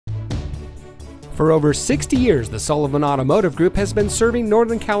For over 60 years, the Sullivan Automotive Group has been serving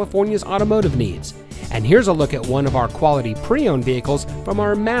Northern California's automotive needs. And here's a look at one of our quality pre-owned vehicles from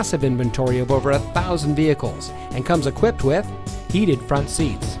our massive inventory of over 1,000 vehicles, and comes equipped with heated front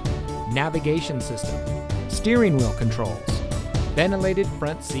seats, navigation system, steering wheel controls, ventilated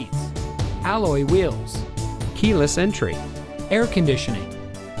front seats, alloy wheels, keyless entry, air conditioning,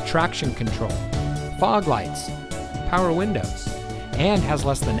 traction control, fog lights, power windows, and has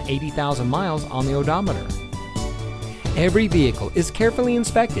less than 80,000 miles on the odometer. Every vehicle is carefully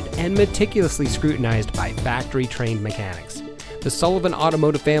inspected and meticulously scrutinized by factory-trained mechanics. The Sullivan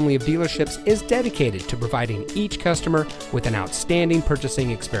Automotive family of dealerships is dedicated to providing each customer with an outstanding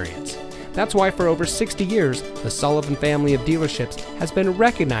purchasing experience. That's why for over 60 years, the Sullivan family of dealerships has been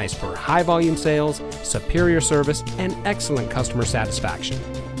recognized for high-volume sales, superior service, and excellent customer satisfaction.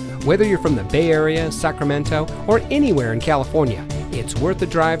 Whether you're from the Bay Area, Sacramento, or anywhere in California, it's worth the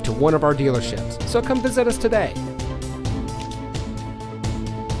drive to one of our dealerships, so come visit us today.